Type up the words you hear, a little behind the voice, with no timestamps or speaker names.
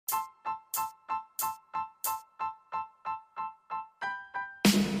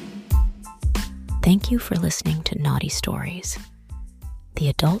Thank you for listening to Naughty Stories, the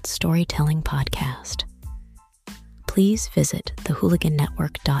adult storytelling podcast. Please visit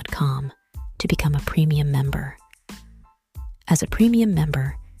thehooligannetwork.com to become a premium member. As a premium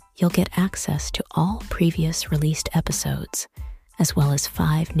member, you'll get access to all previous released episodes, as well as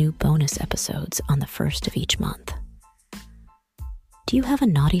 5 new bonus episodes on the first of each month. Do you have a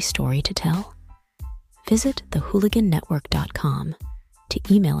naughty story to tell? Visit thehooligannetwork.com to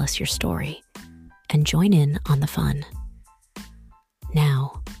email us your story and join in on the fun.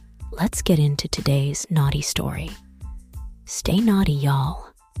 Now, let's get into today's naughty story. Stay naughty, y'all.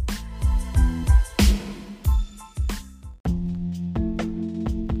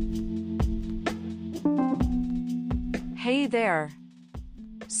 Hey there.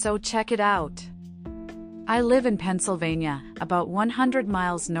 So check it out. I live in Pennsylvania, about 100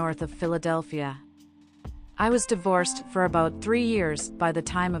 miles north of Philadelphia. I was divorced for about 3 years by the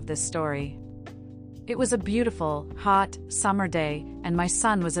time of this story. It was a beautiful, hot, summer day, and my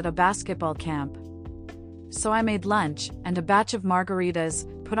son was at a basketball camp. So I made lunch and a batch of margaritas,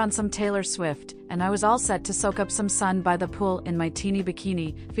 put on some Taylor Swift, and I was all set to soak up some sun by the pool in my teeny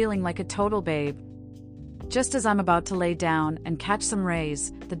bikini, feeling like a total babe. Just as I'm about to lay down and catch some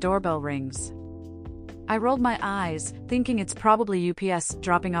rays, the doorbell rings. I rolled my eyes, thinking it's probably UPS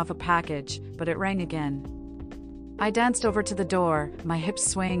dropping off a package, but it rang again. I danced over to the door, my hips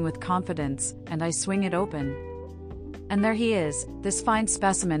swaying with confidence, and I swing it open. And there he is, this fine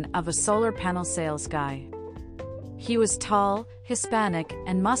specimen of a solar panel sales guy. He was tall, Hispanic,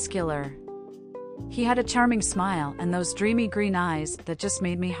 and muscular. He had a charming smile and those dreamy green eyes that just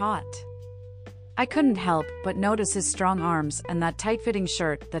made me hot. I couldn't help but notice his strong arms and that tight-fitting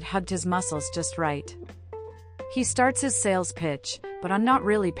shirt that hugged his muscles just right. He starts his sales pitch, but I'm not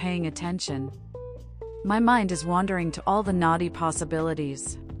really paying attention. My mind is wandering to all the naughty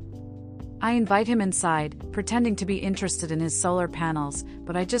possibilities. I invite him inside, pretending to be interested in his solar panels,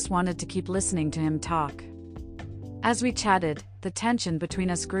 but I just wanted to keep listening to him talk. As we chatted, the tension between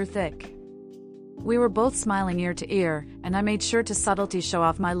us grew thick. We were both smiling ear to ear, and I made sure to subtly show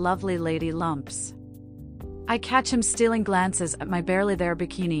off my lovely lady lumps. I catch him stealing glances at my barely there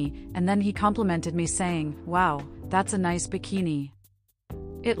bikini, and then he complimented me saying, "Wow, that's a nice bikini.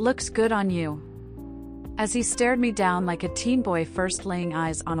 It looks good on you." As he stared me down like a teen boy first laying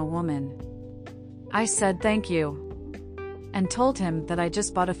eyes on a woman. I said thank you, and told him that I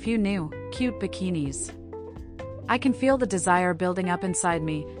just bought a few new, cute bikinis. I can feel the desire building up inside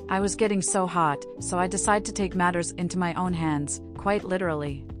me. I was getting so hot, so I decided to take matters into my own hands, quite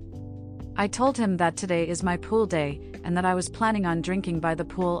literally. I told him that today is my pool day, and that I was planning on drinking by the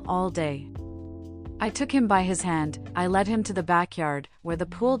pool all day. I took him by his hand, I led him to the backyard, where the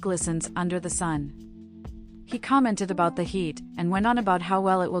pool glistens under the sun. He commented about the heat, and went on about how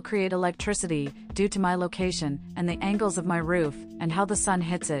well it will create electricity, due to my location, and the angles of my roof, and how the sun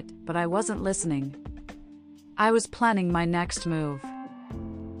hits it, but I wasn't listening. I was planning my next move.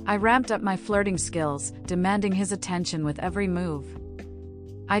 I ramped up my flirting skills, demanding his attention with every move.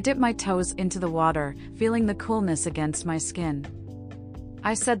 I dipped my toes into the water, feeling the coolness against my skin.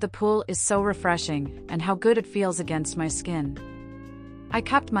 I said the pool is so refreshing, and how good it feels against my skin. I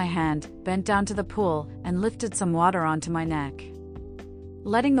cupped my hand, bent down to the pool, and lifted some water onto my neck.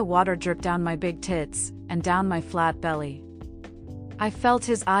 Letting the water drip down my big tits, and down my flat belly. I felt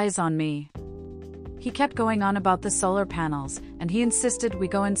his eyes on me. He kept going on about the solar panels, and he insisted we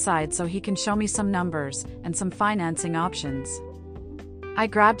go inside so he can show me some numbers, and some financing options. I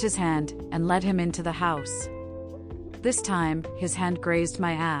grabbed his hand, and led him into the house. This time, his hand grazed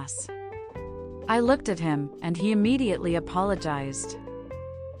my ass. I looked at him, and he immediately apologized.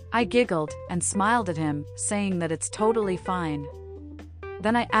 I giggled, and smiled at him, saying that it's totally fine.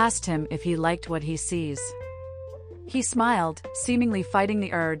 Then I asked him if he liked what he sees. He smiled, seemingly fighting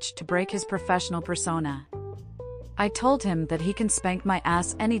the urge to break his professional persona. I told him that he can spank my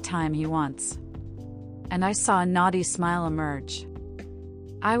ass anytime he wants. And I saw a naughty smile emerge.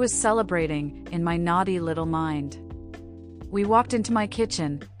 I was celebrating, in my naughty little mind. We walked into my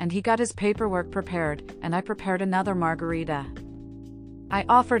kitchen, and he got his paperwork prepared, and I prepared another margarita. I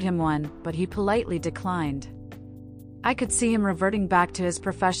offered him one, but he politely declined. I could see him reverting back to his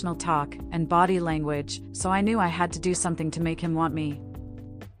professional talk and body language, so I knew I had to do something to make him want me.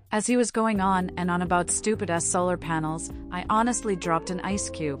 As he was going on and on about stupid-ass solar panels, I honestly dropped an ice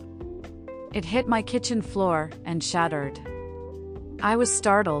cube. It hit my kitchen floor and shattered. I was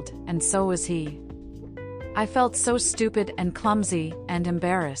startled, and so was he. I felt so stupid and clumsy and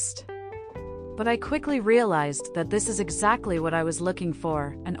embarrassed. But I quickly realized that this is exactly what I was looking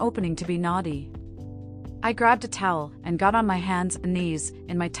for, an opening to be naughty. I grabbed a towel and got on my hands and knees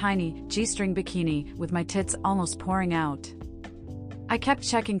in my tiny G-string bikini with my tits almost pouring out. I kept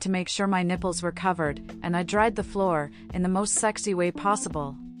checking to make sure my nipples were covered, and I dried the floor in the most sexy way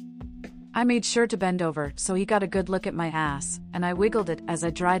possible. I made sure to bend over so he got a good look at my ass, and I wiggled it as I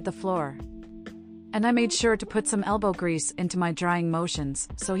dried the floor. And I made sure to put some elbow grease into my drying motions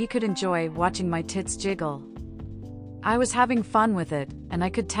so he could enjoy watching my tits jiggle. I was having fun with it, and I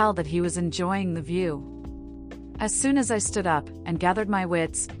could tell that he was enjoying the view. As soon as I stood up and gathered my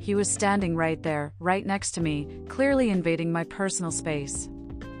wits, he was standing right there, right next to me, clearly invading my personal space.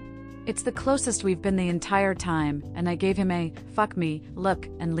 It's the closest we've been the entire time, and I gave him a "fuck me" look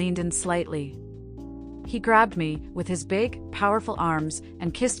and leaned in slightly. He grabbed me with his big, powerful arms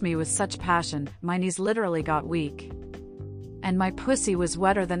and kissed me with such passion, my knees literally got weak. And my pussy was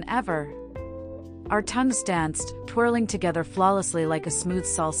wetter than ever. Our tongues danced, twirling together flawlessly like a smooth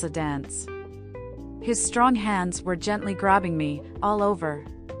salsa dance. His strong hands were gently grabbing me all over.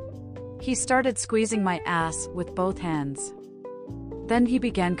 He started squeezing my ass with both hands. Then he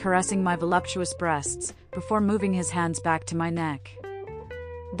began caressing my voluptuous breasts before moving his hands back to my neck.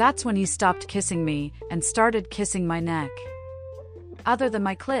 That's when he stopped kissing me and started kissing my neck. Other than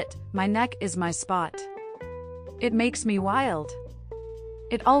my clit, my neck is my spot. It makes me wild.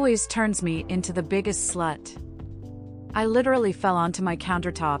 It always turns me into the biggest slut. I literally fell onto my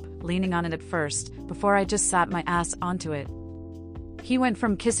countertop, leaning on it at first, before I just sat my ass onto it. He went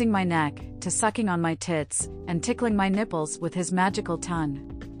from kissing my neck to sucking on my tits and tickling my nipples with his magical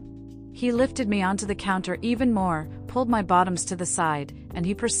tongue. He lifted me onto the counter even more, pulled my bottoms to the side, and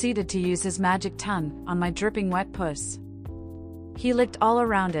he proceeded to use his magic tongue on my dripping wet puss. He licked all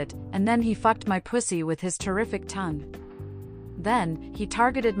around it, and then he fucked my pussy with his terrific tongue. Then, he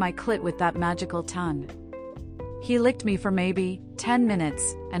targeted my clit with that magical tongue. He licked me for maybe 10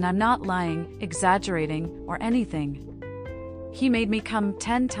 minutes, and I'm not lying, exaggerating, or anything. He made me come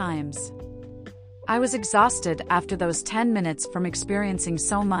 10 times. I was exhausted after those 10 minutes from experiencing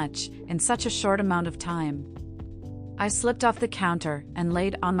so much in such a short amount of time. I slipped off the counter and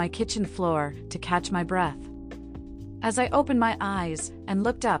laid on my kitchen floor to catch my breath. As I opened my eyes and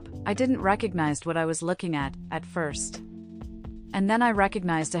looked up, I didn't recognize what I was looking at first. And then I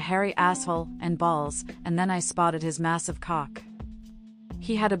recognized a hairy asshole and balls, and then I spotted his massive cock.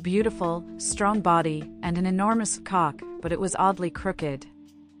 He had a beautiful, strong body and an enormous cock, but it was oddly crooked.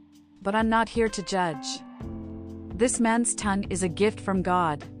 But I'm not here to judge. This man's tongue is a gift from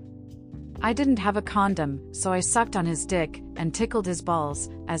God. I didn't have a condom, so I sucked on his dick and tickled his balls,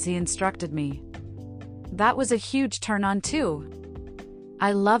 as he instructed me. That was a huge turn-on too.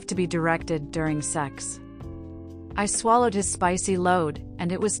 I love to be directed during sex. I swallowed his spicy load,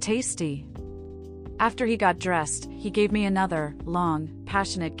 and it was tasty. After he got dressed, he gave me another, long,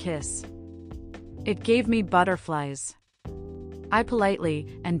 passionate kiss. It gave me butterflies. I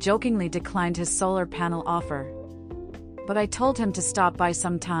politely and jokingly declined his solar panel offer. But I told him to stop by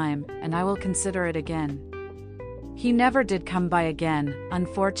sometime, and I will consider it again. He never did come by again,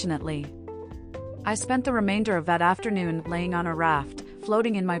 unfortunately. I spent the remainder of that afternoon laying on a raft,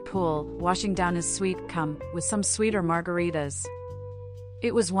 floating in my pool, washing down his sweet cum with some sweeter margaritas.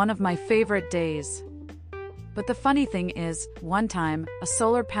 It was one of my favorite days. But the funny thing is, one time, a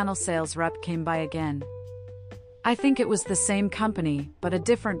solar panel sales rep came by again. I think it was the same company, but a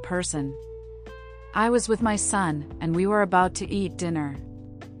different person. I was with my son, and we were about to eat dinner.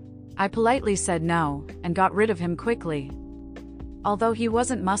 I politely said no, and got rid of him quickly. Although he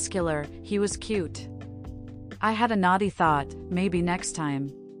wasn't muscular, he was cute. I had a naughty thought, maybe next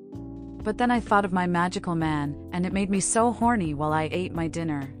time. But then I thought of my magical man, and it made me so horny while I ate my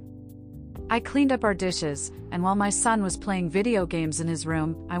dinner. I cleaned up our dishes, and while my son was playing video games in his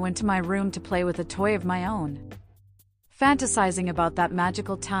room, I went to my room to play with a toy of my own. Fantasizing about that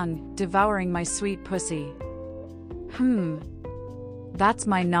magical tongue devouring my sweet pussy. That's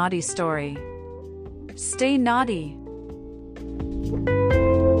my naughty story. Stay naughty.